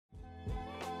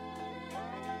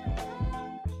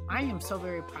I am so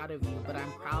very proud of you, but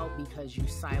I'm proud because you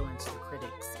silenced the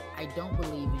critics. I don't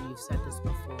believe, and you've said this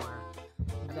before,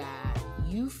 that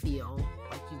you feel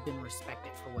like you've been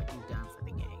respected for what you've done for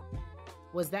the game.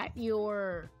 Was that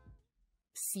your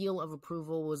seal of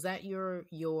approval? Was that your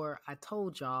I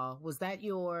told y'all? Was that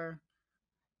your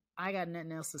I got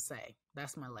nothing else to say?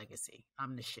 That's my legacy.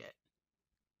 I'm the shit.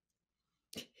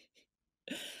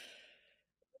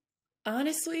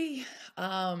 Honestly,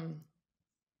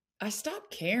 I stopped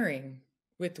caring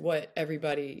with what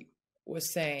everybody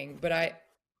was saying, but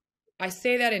I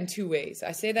say that in two ways.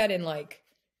 I say that in like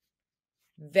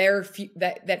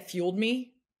that fueled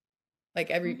me,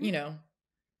 like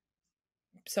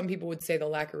some people would say the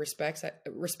lack of respect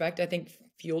I think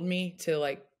fueled me to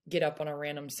like get up on a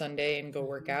random Sunday and go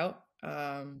work out.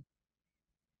 But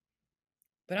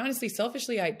honestly,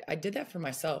 selfishly, I did that for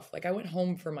myself. Like I went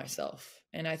home for myself.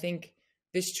 And I think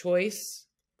this choice,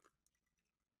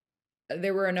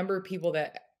 there were a number of people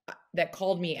that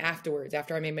called me afterwards,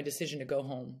 after I made my decision to go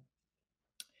home.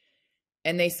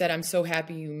 And they said, I'm so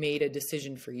happy you made a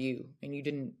decision for you and you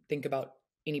didn't think about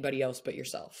anybody else but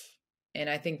yourself. And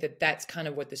I think that that's kind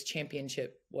of what this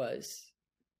championship was.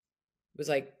 It was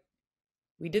like,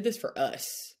 we did this for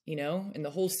us, and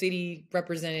the whole city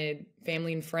represented,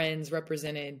 family and friends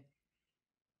represented,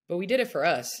 but we did it for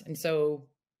us. And so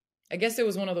I guess it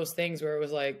was one of those things where it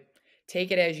was like, take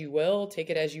it as you will,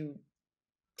 take it as you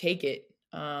take it.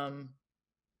 But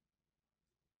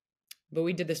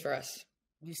we did this for us.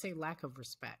 You say lack of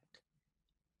respect.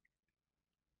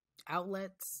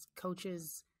 Outlets,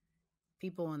 coaches,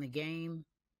 people in the game,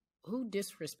 who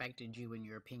disrespected you in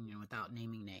your opinion without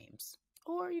naming names?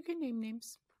 Or you can name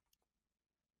names.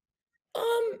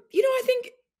 I think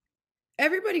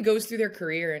everybody goes through their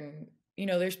career and,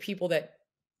 there's people that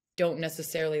don't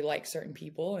necessarily like certain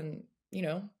people and,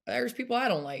 there's people I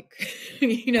don't like,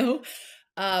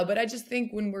 but I just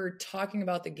think when we're talking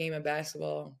about the game of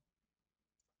basketball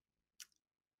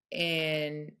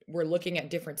and we're looking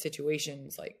at different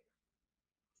situations, like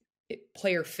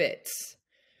player fits,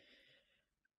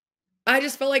 I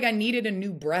just felt like I needed a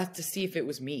new breath to see if it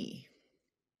was me.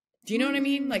 Do you know what I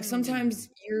mean? Like sometimes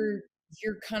you're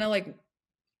kind of like,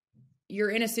 you're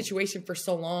in a situation for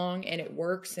so long and it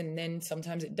works and then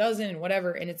sometimes it doesn't and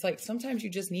whatever. And it's like, sometimes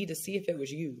you just need to see if it was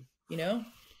you, And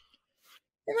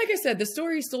like I said, the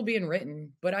story is still being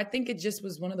written, but I think it just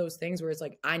was one of those things where it's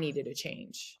like, I needed a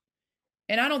change.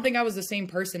 And I don't think I was the same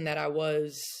person that I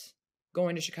was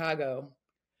going to Chicago,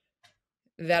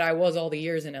 that I was all the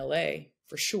years in LA,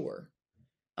 for sure.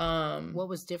 What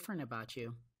was different about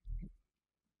you?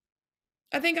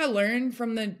 I think I learned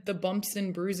from the bumps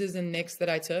and bruises and nicks that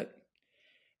I took.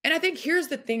 And I think here's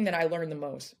the thing that I learned the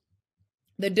most.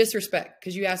 The disrespect,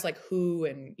 because you asked like who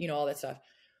and, all that stuff.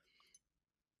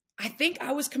 I think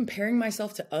I was comparing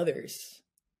myself to others.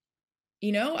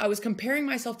 I was comparing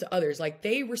myself to others. Like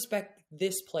they respect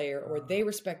this player or they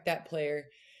respect that player.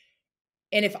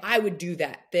 And if I would do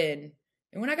that, then,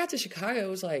 and when I got to Chicago, it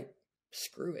was like,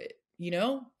 screw it,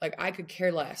 like I could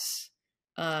care less.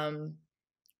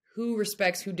 Who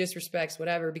respects, who disrespects,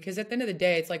 whatever. Because at the end of the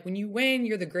day, it's like when you win,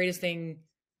 you're the greatest thing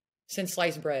since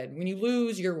sliced bread. When you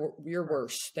lose, you're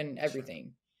worse than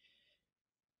everything.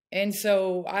 And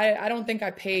so I don't think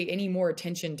I pay any more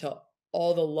attention to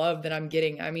all the love that I'm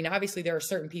getting. I mean, obviously there are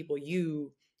certain people,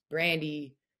 you,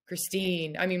 Brandy,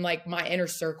 Christine, I mean, like my inner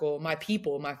circle, my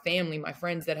people, my family, my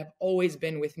friends that have always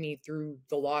been with me through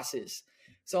the losses.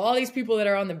 So all these people that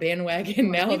are on the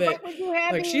bandwagon now that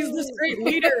like, she's this great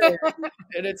leader.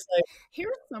 And it's like,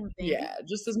 here's something. Yeah,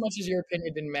 just as much as your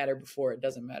opinion didn't matter before, it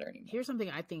doesn't matter anymore. Here's something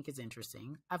I think is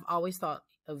interesting. I've always thought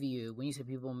of you when you say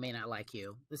people may not like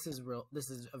you. This is real. This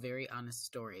is a very honest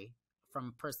story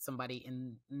from somebody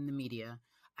in the media.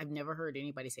 I've never heard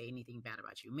anybody say anything bad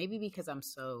about you. Maybe because I'm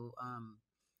so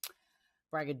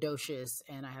braggadocious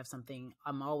and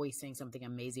I'm always saying something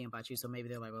amazing about you. So maybe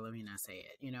they're like, well, let me not say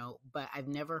it, but I've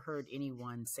never heard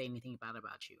anyone say anything bad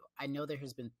about you. I know there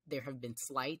have been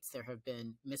slights, there have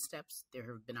been missteps, there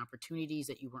have been opportunities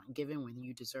that you weren't given when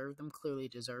you clearly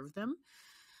deserved them.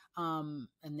 And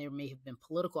there may have been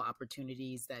political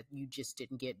opportunities that you just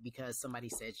didn't get because somebody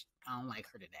said, I don't like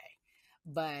her today.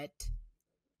 But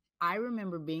I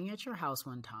remember being at your house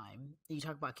one time, you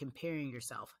talk about comparing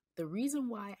yourself. The reason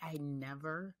why I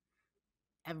never,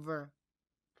 ever,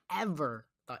 ever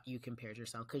thought you compared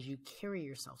yourself because you carry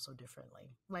yourself so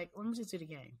differently. Like, let me just do the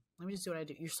game. Let me just do what I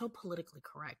do. You're so politically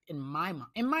correct in my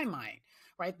mind. In my mind,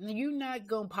 right? You're not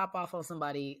gonna pop off on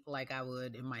somebody like I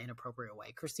would in my inappropriate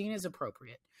way. Christine is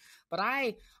appropriate, but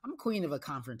I'm queen of a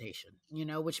confrontation,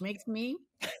 which makes me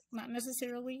not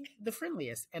necessarily the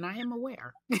friendliest, and I am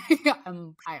aware.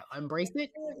 I embrace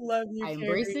it. I love you, I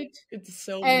embrace Cari. it, It's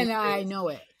so and mysterious. I know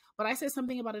it. But I said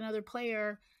something about another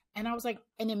player, and I was like,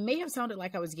 and it may have sounded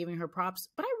like I was giving her props,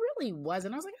 but I really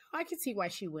wasn't. I was like, oh, I could see why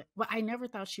she went. But I never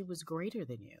thought she was greater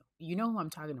than you. You know who I'm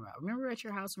talking about. Remember at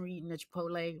your house when we were eating the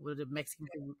Chipotle with the Mexican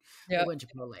food? Yeah. We went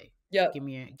Chipotle. Yeah. Give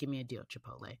me a deal,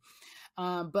 Chipotle.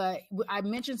 But I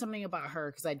mentioned something about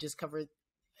her because I just covered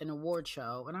an award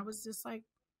show, and I was just like,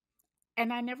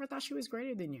 and I never thought she was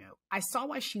greater than you. I saw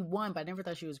why she won, but I never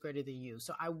thought she was greater than you.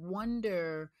 So I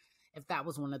wonder if that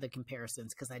was one of the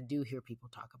comparisons, because I do hear people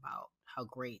talk about how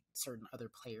great certain other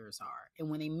players are. And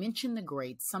when they mention the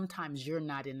greats, sometimes you're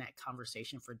not in that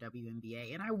conversation for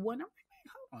WNBA. And I wonder,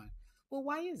 hold on, well,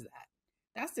 why is that?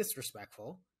 That's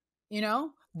disrespectful.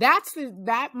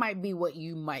 That might be what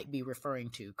you might be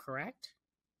referring to, correct?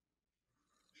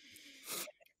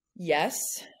 Yes.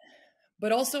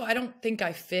 But also, I don't think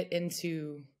I fit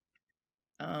into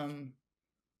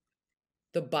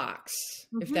the box,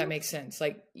 if that makes sense.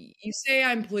 Like, you say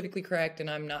I'm politically correct and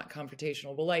I'm not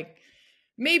confrontational, but like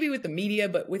maybe with the media,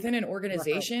 but within an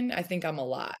organization, right. I think I'm a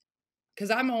lot.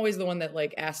 Because I'm always the one that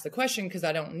like asks the question because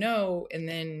I don't know. And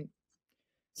then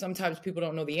sometimes people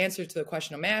don't know the answer to the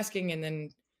question I'm asking. And then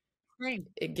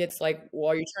it gets like,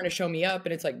 well, are you trying to show me up?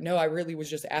 And it's like, no, I really was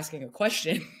just asking a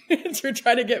question to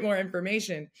try to get more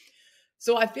information.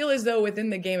 So I feel as though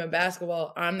within the game of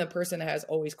basketball, I'm the person that has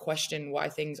always questioned why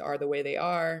things are the way they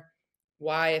are.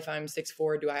 Why, if I'm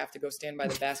 6'4", do I have to go stand by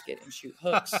the basket and shoot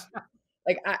hooks?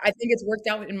 Like, I think it's worked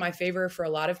out in my favor for a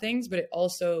lot of things, but it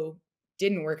also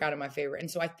didn't work out in my favor.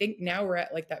 And so I think now we're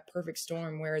at like that perfect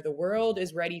storm where the world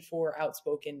is ready for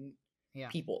outspoken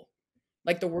people.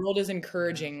 Like, the world is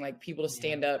encouraging like people to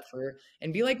stand up for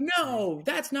and be like, no,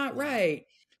 that's not right.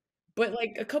 But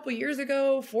like a couple years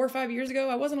ago, 4 or 5 years ago,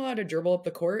 I wasn't allowed to dribble up the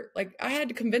court. Like, I had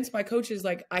to convince my coaches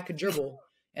like I could dribble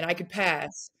and I could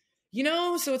pass,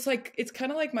 So it's like, it's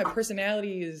kind of like my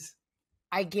personality is,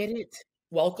 I get it,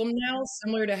 welcome now,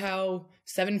 similar to how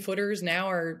 7-footers now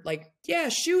are like, yeah,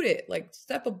 shoot it, like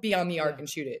step up beyond the arc and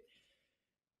shoot it.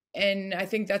 And I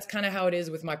think that's kind of how it is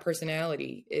with my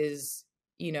personality is,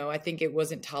 I think it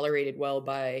wasn't tolerated well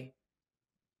by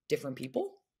different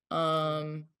people.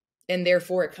 And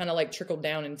therefore it kind of like trickled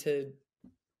down into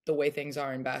the way things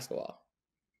are in basketball.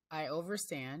 I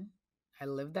understand. I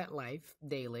live that life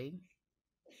daily.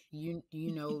 You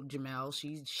know Jamel,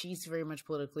 she's very much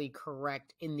politically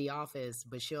correct in the office,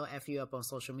 but she'll F you up on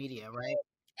social media, right?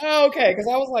 Oh, okay, because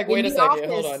I was like, wait a second,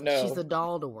 hold on, no. She's a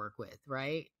doll to work with,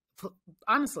 right?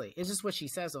 Honestly, it's just what she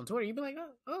says on Twitter. You'd be like,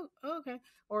 oh, okay.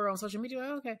 Or on social media,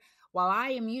 okay. While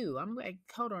I am you, I'm like,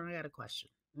 hold on, I got a question.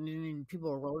 And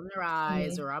people are rolling their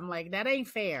eyes, or I'm like, that ain't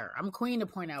fair. I'm queen to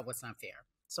point out what's not fair.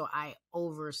 So I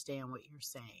understand what you're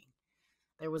saying.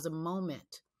 There was a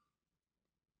moment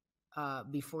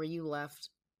before you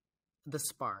left the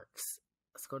Sparks.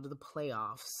 Let's go to the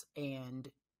playoffs. And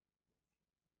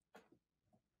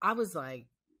I was like,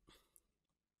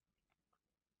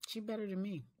 she better than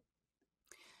me.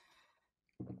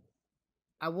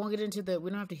 I won't get into we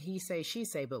don't have to he say, she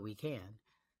say, but we can.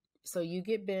 So you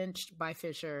get benched by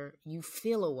Fisher, you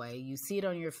feel away, you see it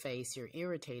on your face, you're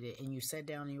irritated, and you sat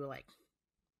down and you were like,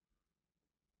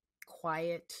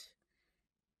 quiet.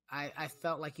 I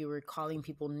felt like you were calling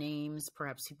people names.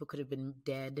 Perhaps people could have been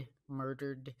dead,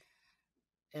 murdered.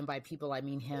 And by people, I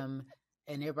mean him.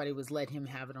 And everybody was letting him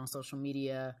have it on social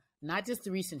media. Not just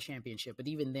the recent championship, but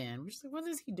even then. We're just like, what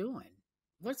is he doing?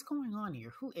 What's going on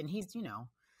here? And he's,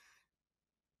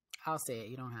 I'll say it.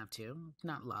 You don't have to.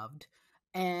 Not loved.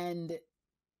 And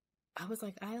I was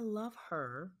like, I love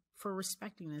her for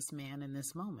respecting this man in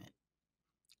this moment.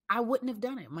 I wouldn't have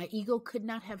done it. My ego could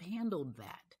not have handled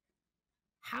that.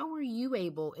 How were you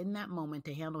able in that moment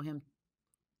to handle him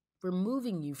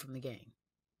removing you from the game?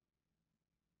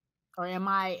 Or am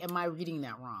I reading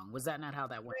that wrong? Was that not how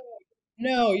that went?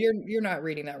 No, you're not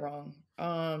reading that wrong.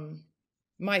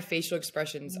 My facial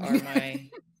expressions are my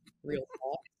real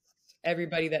thoughts.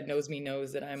 Everybody that knows me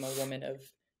knows that I'm a woman of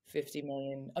 50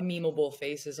 million, a memeable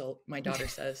face, as my daughter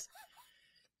says.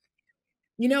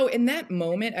 In that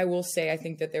moment, I will say I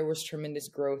think that there was tremendous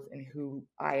growth in who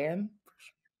I am.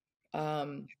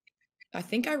 I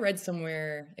think I read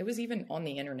somewhere, it was even on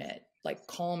the internet, like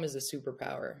calm is a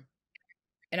superpower.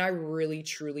 And I really,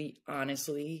 truly,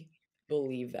 honestly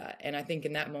believe that. And I think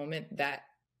in that moment that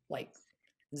like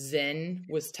zen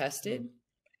was tested.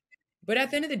 But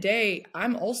at the end of the day,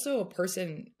 I'm also a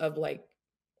person of like,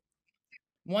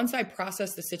 once I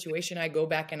process the situation, I go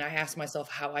back and I ask myself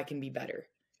how I can be better.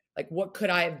 Like, what could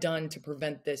I have done to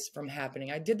prevent this from happening?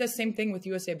 I did the same thing with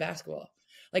USA basketball.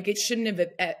 Like, it shouldn't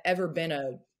have ever been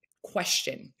a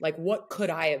question. Like, what could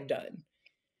I have done?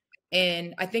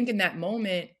 And I think in that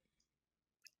moment,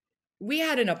 we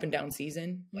had an up and down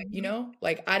season, you know?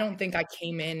 Like, I don't think I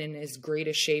came in as great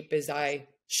a shape as I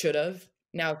should have.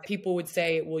 Now, people would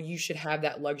say, well, you should have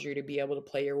that luxury to be able to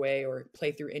play your way or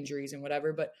play through injuries and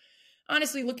whatever. But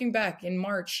honestly, looking back in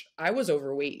March, I was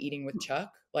overweight eating with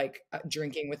Chuck, like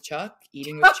drinking with Chuck,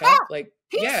 eating with Chuck. Like,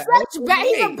 he's yeah.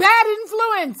 he's a bad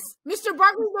influence. Mr.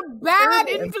 Barkley's a bad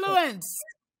influence.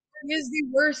 He is the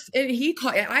worst.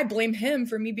 And I blame him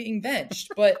for me being benched.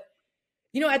 But,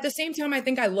 you know, at the same time, I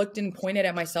think I looked and pointed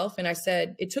at myself and I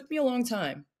said, it took me a long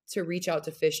time to reach out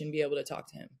to Fish and be able to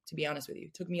talk to him, to be honest with you.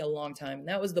 It took me a long time. And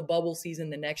that was the bubble season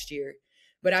the next year.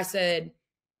 But I said,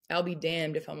 I'll be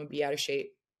damned if I'm going to be out of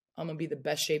shape. I'm going to be the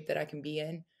best shape that I can be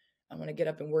in. I'm going to get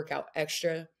up and work out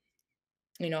extra.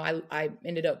 You know, I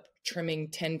ended up trimming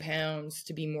 10 pounds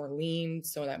to be more lean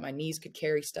so that my knees could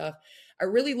carry stuff. I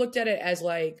really looked at it as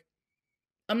like,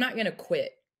 I'm not going to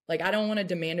quit. Like, I don't want to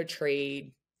demand a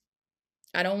trade.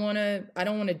 I don't want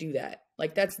to do that.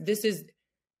 Like, this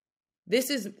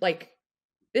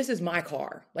is my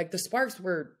car. Like, the Sparks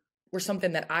were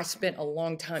something that I spent a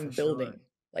long time building. Sure.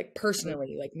 Like,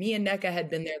 personally, like me and NECA had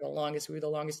been there the longest. We were the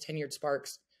longest tenured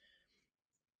Sparks.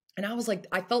 And I was like,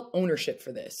 I felt ownership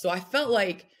for this. So I felt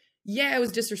like, yeah, it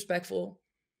was disrespectful,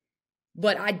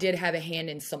 but I did have a hand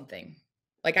in something.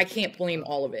 Like, I can't blame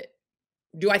all of it.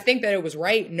 Do I think that it was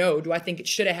right? No. Do I think it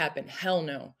should have happened? Hell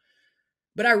no.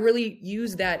 But I really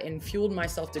used that and fueled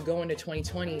myself to go into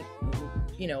 2020,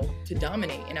 you know, to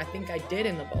dominate. And I think I did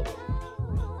in the bubble.